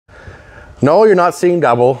No, you're not seeing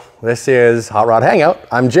double. This is Hot Rod Hangout.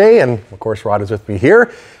 I'm Jay, and of course Rod is with me here.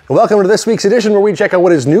 And welcome to this week's edition where we check out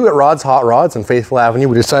what is new at Rod's Hot Rods on Faithful Avenue.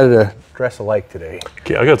 We decided to dress alike today.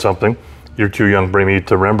 Okay, I got something. You're too young for me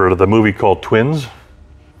to remember the movie called Twins.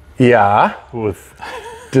 Yeah. With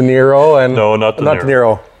De Niro and... No, not De Niro. Not De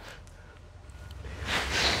Niro.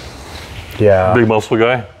 Yeah. Big muscle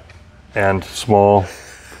guy and small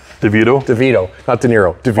DeVito. DeVito, not De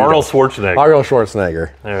Niro. DeVito. Arnold Schwarzenegger. Arnold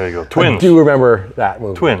Schwarzenegger. There you go. Twins. I do remember that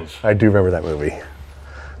movie. Twins. I do remember that movie.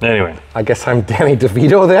 Anyway. I guess I'm Danny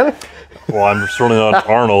DeVito then? Well, I'm certainly not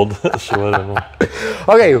Arnold, so I don't know.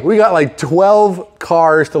 Okay, we got like 12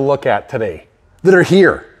 cars to look at today that are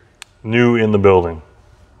here. New in the building.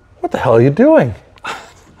 What the hell are you doing?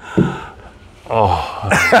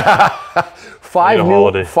 Five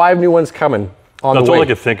new ones coming on the way. That's all I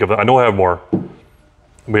could think of. I know I have more.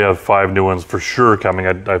 We have 5 new ones for sure coming.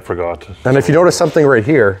 I forgot. And if you notice something right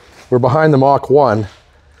here, we're behind the Mach 1.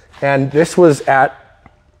 And this was at,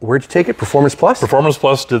 where'd you take it? Performance Plus? Performance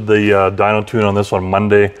Plus did the dyno tune on this on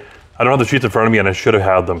Monday. I don't have the sheets in front of me, and I should have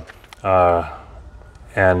had them.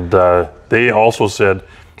 They also said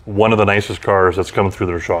one of the nicest cars that's come through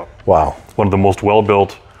their shop. Wow. One of the most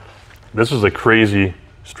well-built. This is a crazy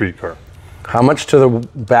street car. How much to the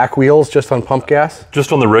back wheels just on pump gas?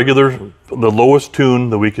 Just on the regular, the lowest tune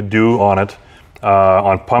that we could do on it,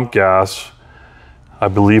 on pump gas, I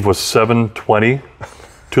believe was 720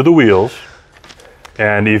 to the wheels.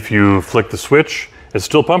 And if you flick the switch, it's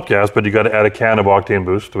still pump gas, but you got to add a can of octane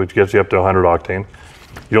boost, which gets you up to 100 octane.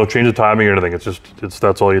 You don't change the timing or anything.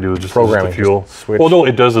 That's all you do. Just programming, the fuel. Switch. Well, no,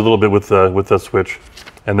 it does a little bit with that switch,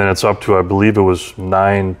 and then it's up to, I believe it was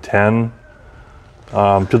 910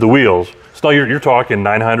 to the wheels. So now you're talking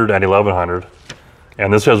 900 and 1100,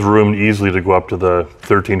 and this has room easily to go up to the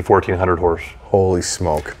 1400 horse. Holy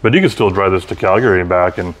smoke! But you can still drive this to Calgary and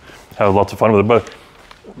back and have lots of fun with it. But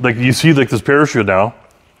like you see, like this parachute now.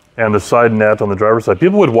 And the side net on the driver's side,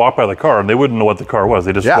 people would walk by the car and they wouldn't know what the car was.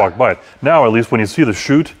 They just walked by it. Now, at least when you see the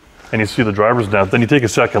chute and you see the driver's net, then you take a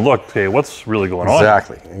second look. Okay, what's really going on?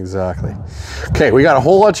 Exactly. Okay, we got a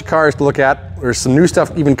whole bunch of cars to look at. There's some new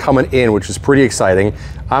stuff even coming in, which is pretty exciting.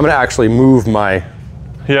 I'm gonna actually move my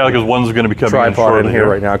because one's gonna be coming tripod in here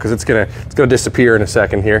right now because it's gonna disappear in a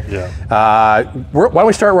second here. Yeah. Why don't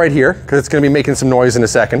we start right here because it's gonna be making some noise in a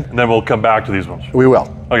second. And then we'll come back to these ones. We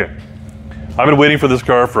will. Okay. I've been waiting for this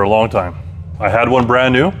car for a long time. I had one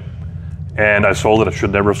brand new, and I sold it. I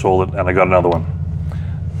should never have sold it, and I got another one.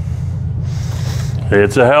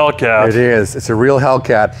 It's a Hellcat. It is. It's a real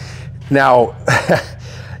Hellcat. Now,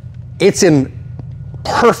 it's in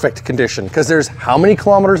perfect condition because there's how many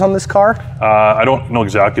kilometers on this car? I don't know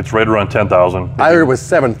exactly. It's right around 10,000. I heard it was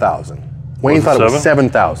 7,000. Wayne thought it was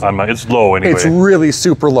 7,000. It's low anyway. It's really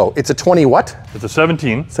super low. It's a 20 what? It's a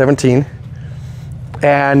 17. 17.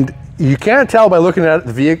 And you can't tell by looking at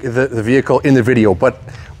the vehicle in the video, but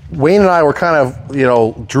Wayne and I were kind of,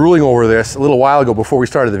 drooling over this a little while ago before we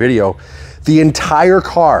started the video. The entire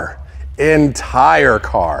car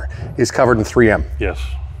is covered in 3M. Yes.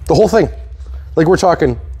 The whole thing. Like we're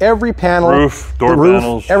talking every panel. Roof, door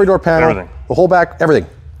panels. Every door panel. Everything. The whole back, everything.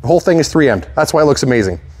 The whole thing is 3M'd. That's why it looks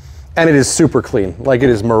amazing. And it is super clean. Like it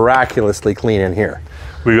is miraculously clean in here.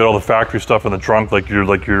 We got all the factory stuff in the trunk, like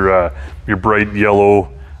your bright yellow.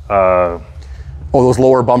 Those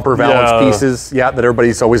lower bumper valance pieces, that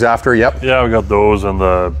everybody's always after, yep. Yeah, we got those and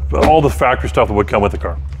all the factory stuff that would come with the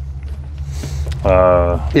car.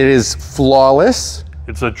 It is flawless.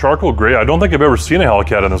 It's a charcoal gray. I don't think I've ever seen a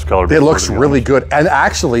Hellcat in this color before. It looks really good. And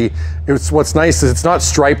actually, what's nice is it's not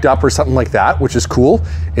striped up or something like that, which is cool.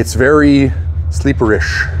 It's very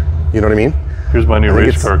sleeperish, you know what I mean? Here's my new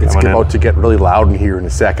race car coming in. It's about to get really loud in here in a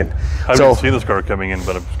second. I haven't seen this car coming in,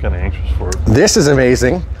 but I'm kind of anxious for it. This is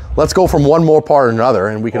amazing. Let's go from one Mopar to another,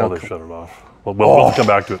 and we can. They shut it off. We'll come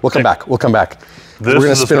back to it. We'll come back. We'll come back. We're going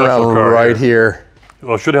to spin around right here.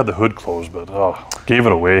 Well, I should have the hood closed, but gave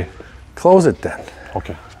it away. Close it then.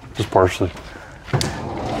 Okay, just partially.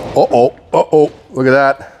 Look at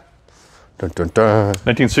that. Dun, dun, dun.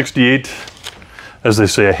 1968, as they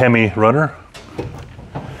say, a Hemi runner.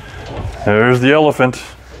 There's the elephant.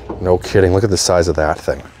 No kidding. Look at the size of that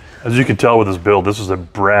thing. As you can tell with this build, this is a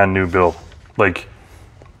brand new build.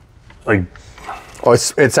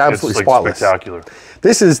 It's absolutely spotless. Spectacular.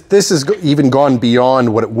 This is even gone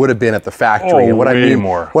beyond what it would have been at the factory. And what I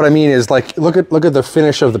mean is look at the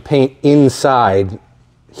finish of the paint inside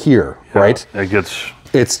here, right?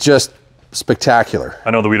 It's just spectacular.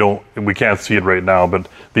 I know that we can't see it right now, but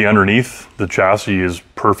the underneath, the chassis is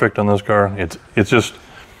perfect on this car. It's just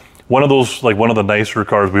one of the nicer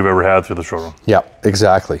cars we've ever had through the showroom. Yeah,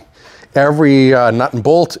 exactly. Every nut and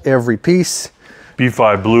bolt, every piece.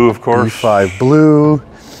 B5 blue, of course. B5 blue.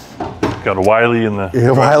 Got a Wiley in the...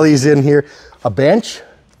 Yeah, Wiley's in here. A bench.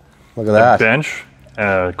 Look at that. Bench,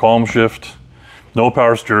 column shift, no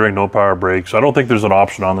power steering, no power brakes. I don't think there's an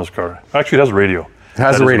option on this car. Actually, it has a radio. It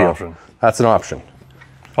has a radio. An option. That's an option.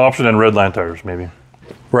 Option and red line tires, maybe.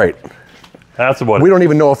 Right. That's about it. We don't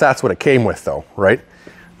even know if that's what it came with, though, right?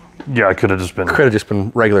 Yeah, it could have just been... Could have just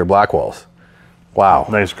been regular black walls. Wow.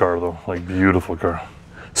 Nice car, though. Like, beautiful car.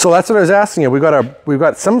 So that's what I was asking you. We've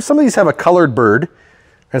got some of these have a colored bird,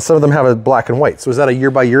 and some of them have a black and white. So is that a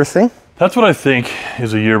year-by-year thing? That's what I think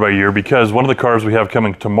is a year-by-year, because one of the cars we have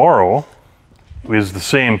coming tomorrow is the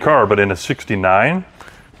same car, but in a 69.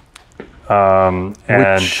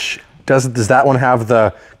 Which, does that one have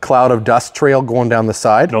the cloud of dust trail going down the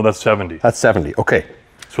side? No, that's 70. That's 70, okay.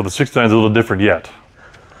 So the 69 is a little different yet.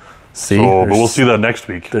 See, but we'll see that next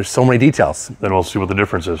week. There's so many details. Then we'll see what the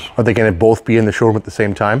difference is. Are they going to both be in the showroom at the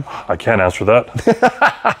same time? I can't answer that.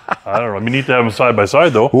 I don't know. We need to have them side by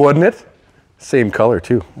side, though. Wouldn't it? Same color,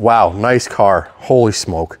 too. Wow, nice car. Holy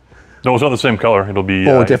smoke. No, it's not the same color. It'll be...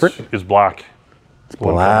 different? It's black. It's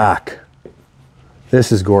black.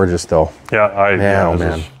 This is gorgeous, though. Yeah,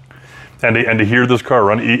 man. And to hear this car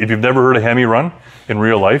run, if you've never heard a Hemi run in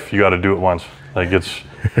real life, you got to do it once. Like,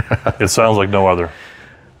 it sounds like no other.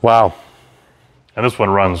 Wow. And this one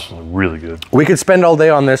runs really good. We could spend all day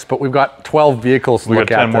on this, but we've got 12 vehicles to look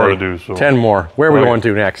at. We got 10 more to do. So. 10 more. Where are we going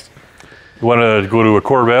to next? You want to go to a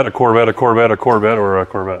Corvette, a Corvette, a Corvette, a Corvette, or a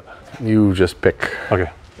Corvette? You just pick. Okay.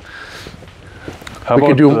 We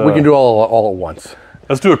can do all at once.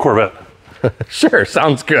 Let's do a Corvette. Sure,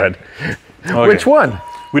 sounds good. Okay. Which one?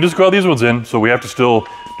 We just got these ones in, so we have to still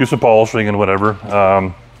do some polishing and whatever.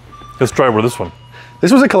 Let's try with this one.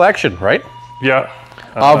 This was a collection, right? Yeah.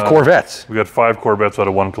 Of Corvettes. We got 5 Corvettes out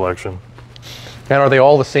of one collection. And are they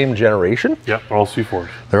all the same generation? Yeah, they're all C4s.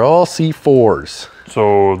 They're all C4s.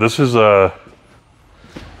 So this is I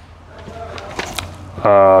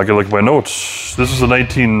gotta look at my notes. This is a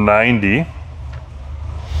 1990.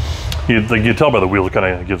 You tell by the wheel, it kind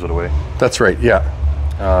of gives it away. That's right, yeah.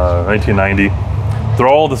 1990. They're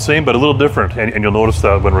all the same, but a little different, and you'll notice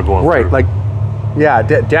that when we're going right, through. like, yeah,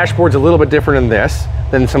 dashboard's a little bit different in this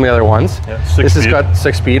than some of the other ones. Yeah, this has got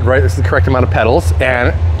 6-speed, right? This is the correct amount of pedals,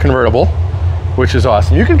 and convertible, which is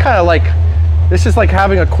awesome. You can kind of like, this is like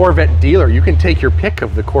having a Corvette dealer. You can take your pick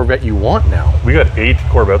of the Corvette you want now. We got 8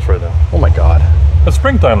 Corvettes right now. Oh my God. It's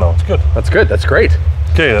springtime though, it's good. That's good, that's great.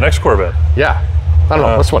 Okay, the next Corvette. Yeah, I don't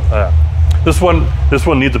know, this one. This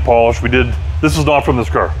one needs a polish. This is not from this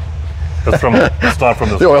car. It's not from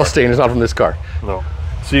this The car. oil stain is not from this car. No.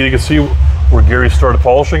 See, you can see where Gary started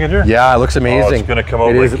polishing it here? Yeah, it looks amazing. Oh, it's gonna come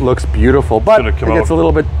out it looks beautiful, but it gets a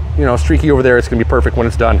little bit, streaky over there. It's gonna be perfect when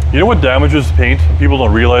it's done. You know what damages paint? People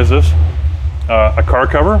don't realize this. A car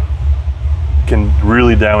cover can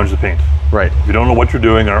really damage the paint. Right. If you don't know what you're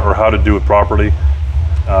doing or how to do it properly,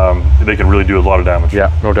 they can really do a lot of damage.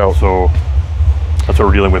 Yeah, no doubt. So that's what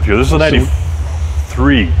we're dealing with here. This is a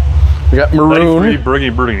 93. We got maroon. 93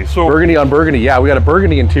 burgundy. So burgundy on burgundy. Yeah, we got a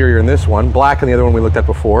burgundy interior in this one. Black in the other one we looked at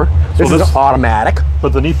before. This is automatic.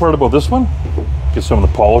 But the neat part about this one, get some of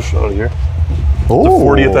the polish out of here. Oh,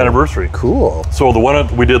 it's the 40th anniversary. Cool. So the one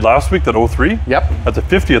we did last week, that 03. Yep. That's the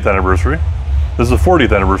 50th anniversary. This is the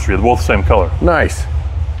 40th anniversary. They're both the same color. Nice.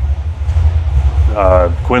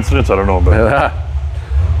 Coincidence? I don't know, but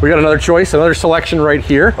we got another choice, another selection right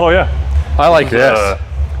here. Oh yeah. I like this.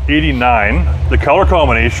 89. The color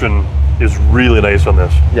combination is really nice on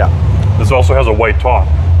this. Yeah. This also has a white top.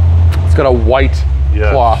 It's got a white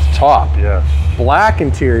cloth top. Yes. Black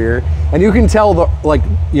interior, and you can tell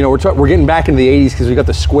we're getting back into the 80s because we got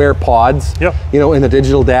the square pods. Yep. In the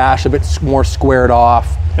digital dash, a bit more squared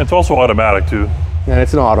off. And it's also automatic too. And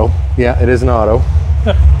it's an auto. Yeah, it is an auto.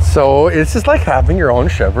 So it's just like having your own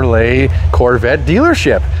Chevrolet Corvette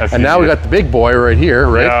dealership. And now we got the big boy right here,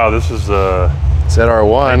 right? Yeah, this is ZR1.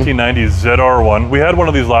 1990 ZR1. We had one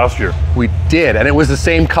of these last year. We did, and it was the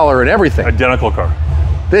same color and everything. Identical car.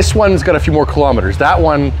 This one's got a few more kilometers. That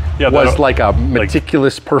one was like a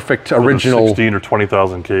meticulous, perfect, original. 16 or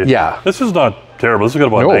 20,000 K. Yeah. This is not terrible. This has got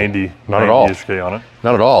about 90 not at all. K on it.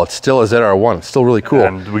 Not at all. It's still a ZR1. It's still really cool.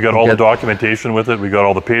 And we got all the documentation with it. We got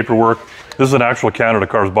all the paperwork. This is an actual Canada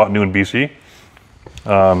car. It was bought new in BC.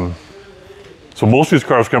 So most of these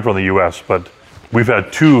cars come from the US, but we've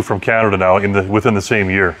had 2 from Canada now within the same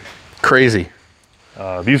year. Crazy.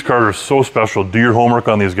 These cars are so special. Do your homework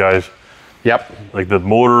on these guys. Yep. Like the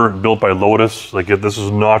motor built by Lotus, this is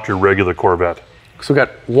not your regular Corvette. So we got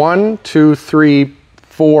 1, 2, 3,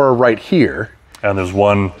 4 right here. And there's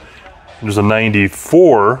a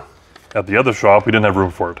 94 at the other shop. We didn't have room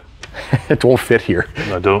for it. It don't fit here.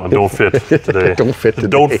 I don't fit today. Don't fit today.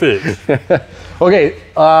 Don't fit. Okay,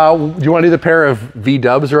 do you want to do the pair of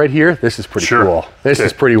V-dubs right here? This is pretty cool. This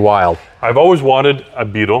is pretty wild. I've always wanted a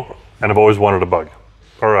Beetle, and I've always wanted a bug,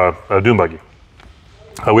 or a dune buggy.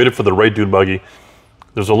 I waited for the right dune buggy.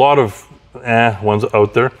 There's a lot of ones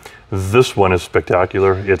out there. This one is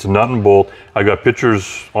spectacular. It's nut and bolt. I got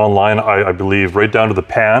pictures online, I believe, right down to the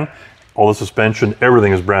pan. All the suspension,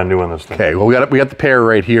 everything is brand new in this thing. Okay, well we got the pair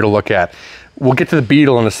right here to look at. We'll get to the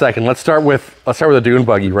Beetle in a second. Let's start with the dune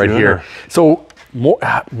buggy right here. So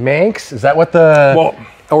Manx, is that what the? Well,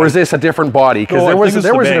 or is this a different body? Because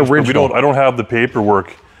there was an original. I don't have the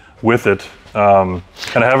paperwork with it, and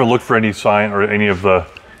I haven't looked for any sign or any of the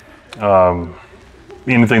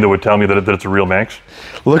anything that would tell me that it's a real Manx.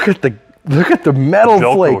 Look at the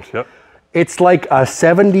metal flake. Yep. It's like a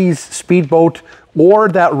 70s speedboat or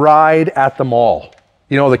that ride at the mall.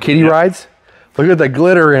 You know, the kiddie rides? Look at the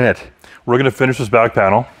glitter in it. We're going to finish this back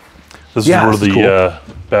panel. This is where the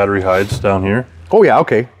battery hides down here. Oh yeah,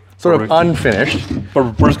 okay. Sort of unfinished.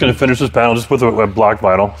 But we're just going to finish this panel just with a black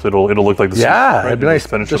vinyl, so it'll look like the right? It'd be nice.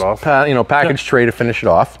 Finish it off. Package tray to finish it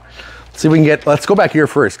off. See if we can get. Let's go back here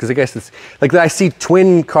first, because I guess it's like I see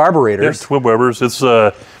twin carburetors. Yeah, twin Webers. This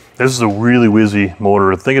is a really whizzy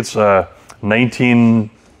motor. I think it's over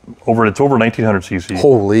 1900 cc.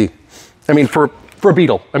 Holy! I mean, for a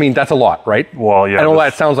Beetle, I mean that's a lot, right? Well, yeah. I know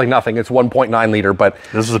that sounds like nothing. It's 1.9 liter, but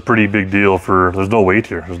this is a pretty big deal for. There's no weight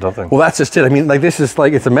here. There's nothing. Well, that's just it. I mean, like this is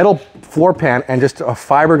like it's a metal floor pan and just a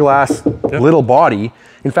fiberglass little body.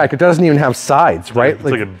 In fact, it doesn't even have sides, right? It's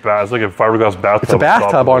like a fiberglass bathtub. It's a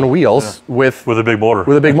bathtub on wheels with a big motor.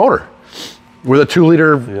 With a big motor. With a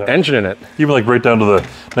 2-liter engine in it. Even like right down to the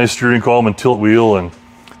nice steering column and tilt wheel, and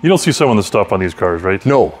you don't see some of the stuff on these cars, right?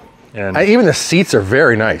 No. And even the seats are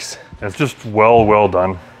very nice. It's just well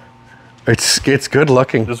done. It's good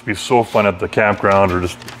looking. This would be so fun at the campground, or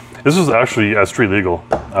just. This is actually street legal.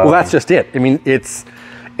 Well, that's just it. I mean, it's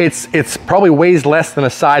probably weighs less than a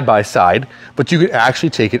side-by-side, but you could actually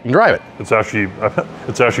take it and drive it. It's actually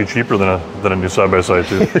cheaper than a new side-by-side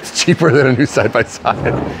too. It's cheaper than a new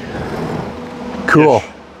side-by-side. Cool.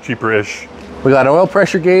 Cheaper-ish. We got an oil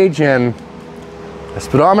pressure gauge and a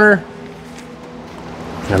speedometer,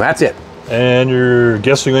 and that's it. And you're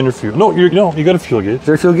guessing on your fuel. No, you got a fuel gauge. Is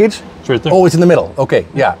there a fuel gauge? It's right there. Oh, it's in the middle. Okay,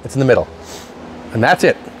 yeah, it's in the middle. And that's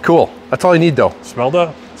it. Cool. That's all you need, though. Smell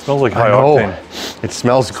that? It smells like high octane. It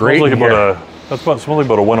smells great. Smells like smells like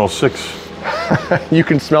about a 106. You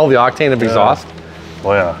can smell the octane of exhaust.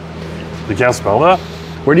 Oh yeah. You can't smell that?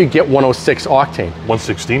 Where do you get 106 octane?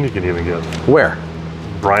 116 you can even get. Where?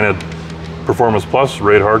 Bryned Performance Plus,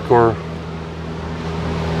 Raid Hardcore.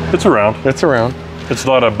 It's around. It's around. It's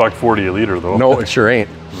not $1.40 a liter though. No, it sure ain't.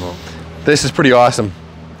 No. This is pretty awesome.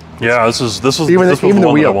 Yeah, this was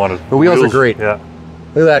the wheel. I wanted. The wheels are great. Yeah.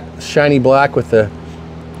 Look at that shiny black with the.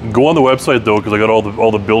 Go on the website though, because I got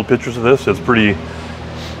all the build pictures of this. It's pretty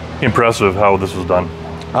impressive how this is done.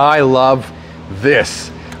 I love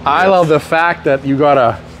this. I love the fact that you got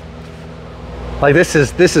a. Like this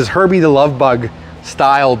is Herbie the Love Bug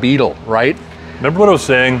style Beetle, right? Remember what I was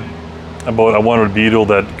saying about I wanted a Beetle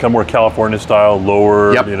that kind of more California style,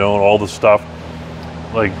 lower, and all the stuff.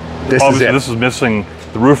 Like obviously this is missing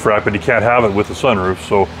the roof rack, but you can't have it with the sunroof.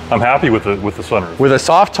 So I'm happy with the sunroof. With a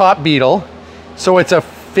soft top Beetle, so it's a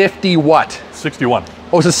 50 what? 61.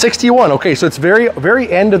 Oh, it's a 61. Okay, so it's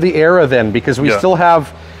very end of the era then, because we still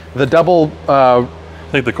have the double. I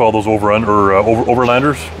think they call those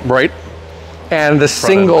overlanders. Right, and the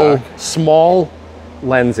single small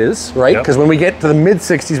lenses, right? Because when we get to the mid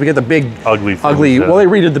 60s, we get the big ugly. Well, they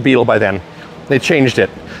redid the Beetle by then. They changed it.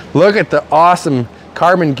 Look at the awesome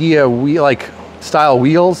carbon Ghia style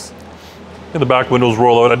wheels. And the back windows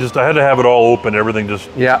roll out. I had to have it all open. Everything just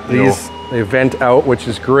they vent out, which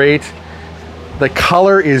is great. The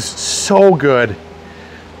color is so good,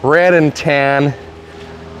 red and tan.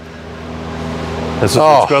 It's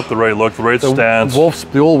got the right look, the right stance.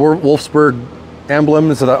 The old Wolfsburg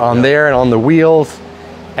emblems on there and on the wheels,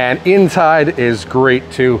 and inside is great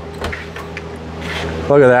too.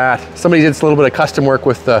 Look at that. Somebody did a little bit of custom work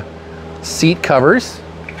with the seat covers,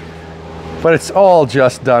 but it's all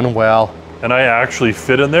just done well. And I actually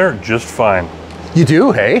fit in there just fine. You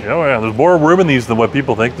do, hey? Oh yeah, there's more room in these than what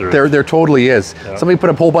people think there is. There totally is. Yeah. Somebody put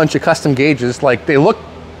a whole bunch of custom gauges. Like they look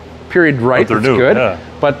period right, but they're new, good,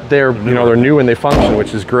 but they're new and they function,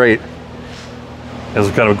 which is great.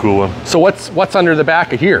 It's kind of a cool one. So what's under the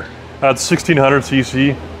back of here? That's 1600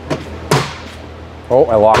 cc. Oh,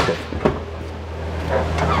 I locked it.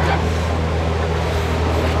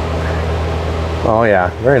 Oh yeah,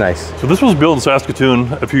 very nice. So this was built in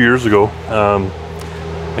Saskatoon a few years ago.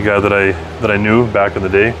 A a guy that I knew back in the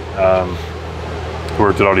day. He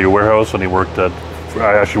worked at Audio Warehouse, and I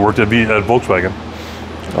actually worked at Volkswagen.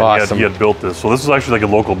 Awesome. He had built this, so this is actually like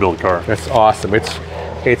a local built car. That's awesome.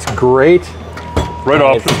 It's great. Right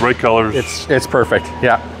options, right colors. It's perfect.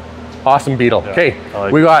 Yeah. Awesome Beetle. Yeah,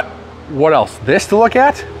 Okay, we got what else? This to look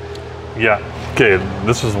at? Yeah. Okay,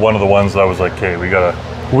 this is one of the ones that I was like, okay, we got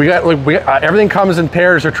everything comes in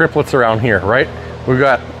pairs or triplets around here, right? We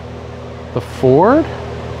got the Ford.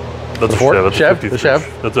 That's a Chev. That's a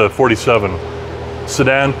Chev. That's a 47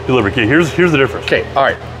 sedan delivery. Okay, here's the difference. Okay, all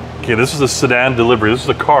right. Okay, this is a sedan delivery. This is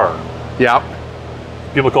a car. Yeah.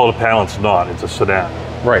 People call it a panel. It's not. It's a sedan.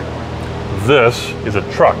 Right. This is a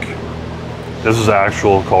truck. This is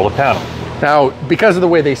actual called a panel. Now, because of the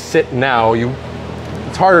way they sit now,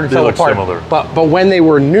 it's harder to tell apart. Similar. But when they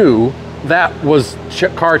were new, that was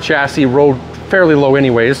car chassis, rode fairly low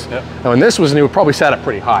anyways. Yep. Now when this was new, it probably sat up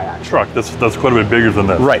pretty high actually. Truck. That's quite a bit bigger than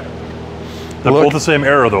this. Right. They're both the same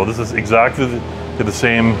era though. This is exactly the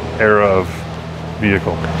same era of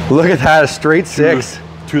vehicle. Look at that, a straight six.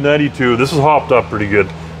 292. This is hopped up pretty good.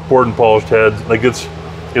 Poured and polished heads. Like it's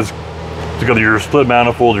got your split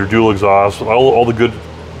manifold, your dual exhaust, all the good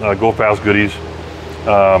go fast goodies.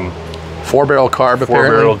 4-barrel carb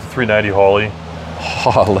apparently. 4-barrel 390 Holly.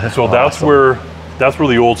 Oh, so that's awesome. where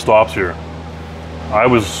the old stops here.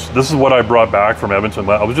 This is what I brought back from Edmonton.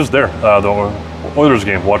 I was just there, the Oilers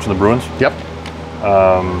game, watching the Bruins. Yep.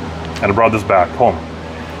 And I brought this back home.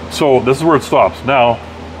 So this is where it stops. Now,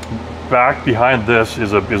 back behind this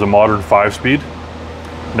is a modern 5-speed.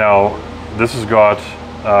 Now, this has got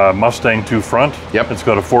Mustang 2 front. Yep. It's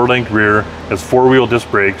got a 4-link rear. It's 4-wheel disc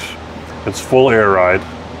brakes. It's full air ride.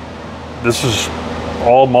 This is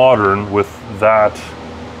all modern with that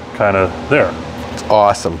kind of there. It's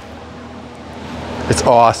awesome. It's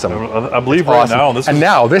awesome. I believe right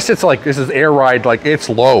now this is air ride, like it's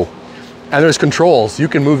low, and there's controls. You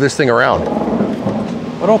can move this thing around.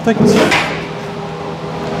 I don't think it's.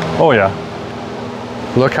 Oh yeah.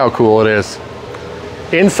 Look how cool it is.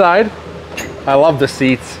 Inside, I love the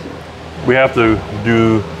seats. We have to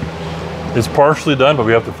do. It's partially done, but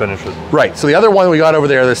we have to finish it. Right. So the other one we got over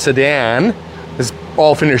there, the sedan, is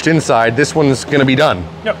all finished inside. This one's going to be done.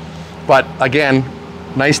 Yep. But again,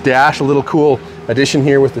 nice dash, a little cool addition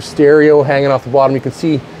here with the stereo hanging off the bottom. You can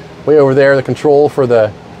see way over there, the control for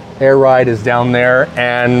the air ride is down there,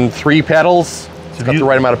 and 3 pedals. It's got the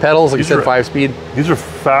right amount of pedals, like you said, 5-speed. These are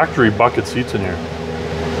factory bucket seats in here.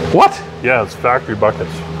 What? Yeah, it's factory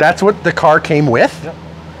buckets. That's what the car came with? Yep.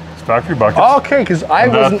 It's factory buckets. Oh, okay, because I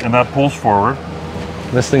wasn't. And that pulls forward.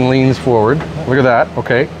 This thing leans forward. Look at that.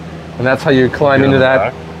 Okay. And that's how you climb into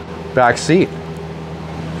that back seat,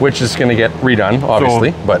 which is going to get redone,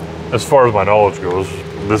 obviously. So, but as far as my knowledge goes,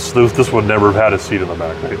 this would never have had a seat in the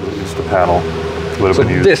back. Right? It's the panel. Would have so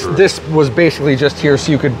been used this was basically just here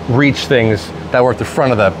so you could reach things that were at the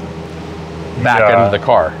front of the back end of the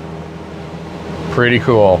car. Pretty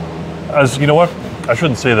cool. As you know what, I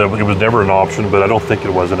shouldn't say that it was never an option, but I don't think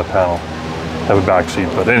it was in a panel have a back seat.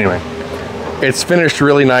 But anyway, it's finished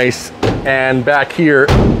really nice. And back here,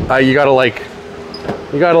 you gotta like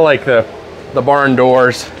the barn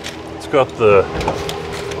doors. It's got the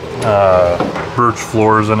birch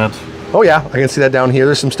floors in it. Oh yeah, I can see that down here.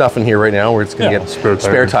 There's some stuff in here right now where it's gonna get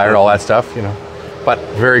spare tire, all that stuff, you know. But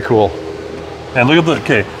very cool. And look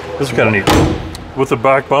at this is kind of neat. With the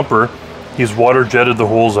back bumper, he's water jetted the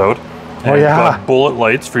holes out. And he's got bullet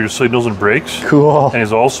lights for your signals and brakes. Cool. And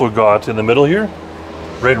he's also got in the middle here,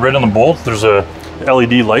 right on the bolt, there's a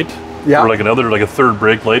LED light. Yeah. Or like a third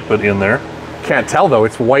brake light, but in there. Can't tell though,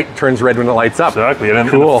 it's white, turns red when it lights up. Exactly, and in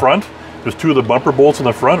the front, there's 2 of the bumper bolts in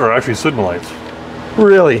the front are actually signal lights.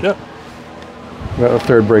 Really? Yep. Got a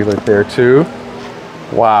third brake light there too.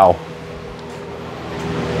 Wow.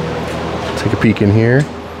 Take a peek in here.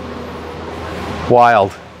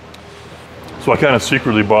 Wild. So I kind of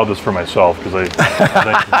secretly bought this for myself because I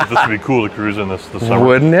think this would be cool to cruise in this summer.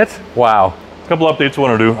 Wouldn't it? Wow. A couple updates I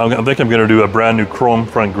want to do. I think I'm going to do a brand new chrome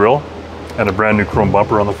front grille and a brand new chrome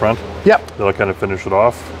bumper on the front. Yep. That'll kind of finish it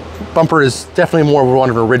off. Bumper is definitely more of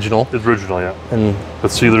one of original. It's original, yeah. And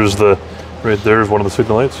let's see, right there's one of the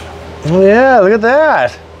signal lights. Oh yeah, look at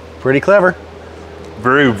that. Pretty clever.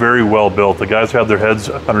 Very, very well built. The guys had their heads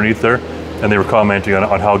underneath there and they were commenting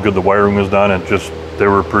on how good the wiring was done, and just they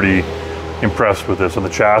were pretty impressed with this. And the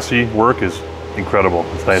chassis work is incredible.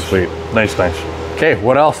 It's nice. Sweet. Nice. Okay,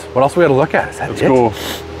 what else? What else we got to look at? Is that Let's go.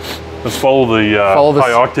 Let's follow the high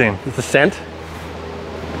octane. The scent.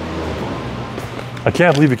 I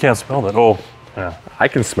can't believe you can't smell that. Oh, yeah. I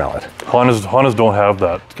can smell it. Hondas don't have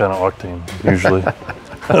that kind of octane usually.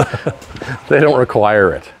 They don't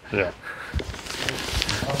require it. Yeah.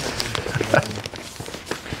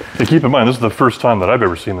 Hey, keep in mind, this is the first time that I've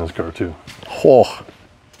ever seen this car too. Oh.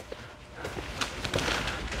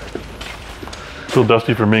 Still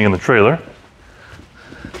dusty from being in the trailer.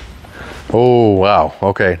 Oh, wow.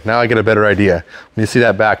 Okay, now I get a better idea. When you see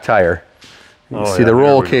that back tire, you see the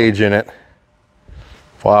roll cage in it.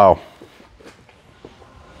 Wow.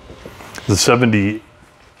 The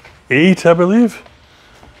 78, I believe.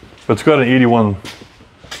 But it's got an 81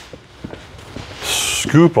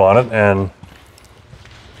 scoop on it and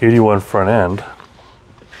 81 front end.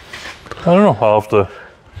 I don't know. I'll have to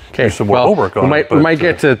do some more homework on it. We might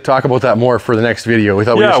get to talk about that more for the next video. We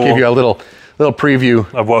thought we'd just give you a little preview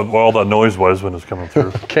of what all that noise was when it's coming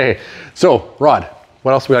through. Okay, so Rod,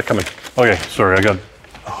 what else we got coming? Okay, sorry, I got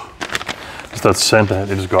just that scent.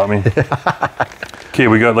 It just got me. Okay,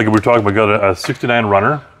 we got, like we were talking about, got a 69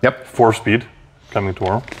 runner. Yep. 4-speed coming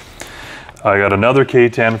tomorrow. I got another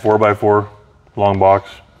K10 4x4 long box.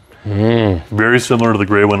 Very similar to the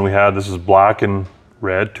gray one we had. This is black and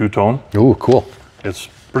red, two-tone. Ooh, cool. It's a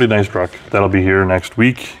pretty nice truck. That'll be here next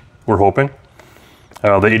week, we're hoping.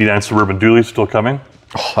 The 89 Suburban Dually still coming.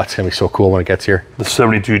 Oh, that's gonna be so cool when it gets here. The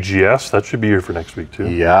 72 GS, that should be here for next week too.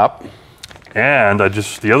 Yep. And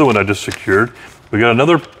the other one I just secured, we got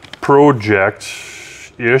another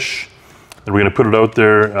project-ish, and we're gonna put it out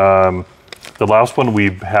there. The last one we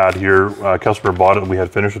had here, a customer bought it and we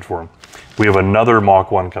had finished it for him. We have another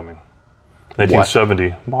Mach 1 coming.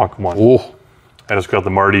 1970 Mach 1. Oh. I just got the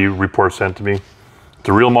Marty report sent to me. It's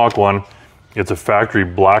a real Mach 1. It's a factory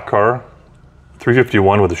black car,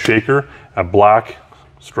 351 with a shaker, a black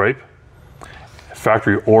stripe,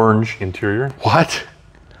 factory orange interior. What?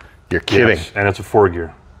 You're kidding. Yes, and it's a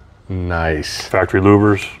 4-gear. Nice. Factory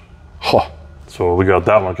louvers. Oh, So we got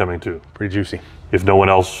that one coming too. pretty juicy. If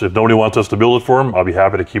nobody wants us to build it for them, I'll be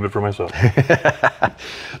happy to keep it for myself.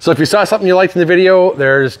 So if you saw something you liked in the video,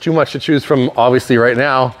 there's too much to choose from obviously right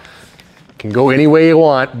now. You can go any way you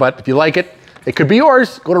want, but if you like it, it could be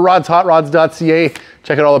yours. Go to rodshotrods.ca,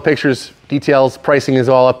 check out all the pictures, details, pricing is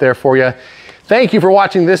all up there for you. Thank you for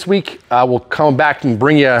watching this week. We'll come back and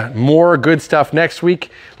bring you more good stuff next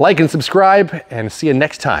week. Like and subscribe, and see you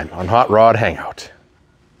next time on Hot Rod Hangout.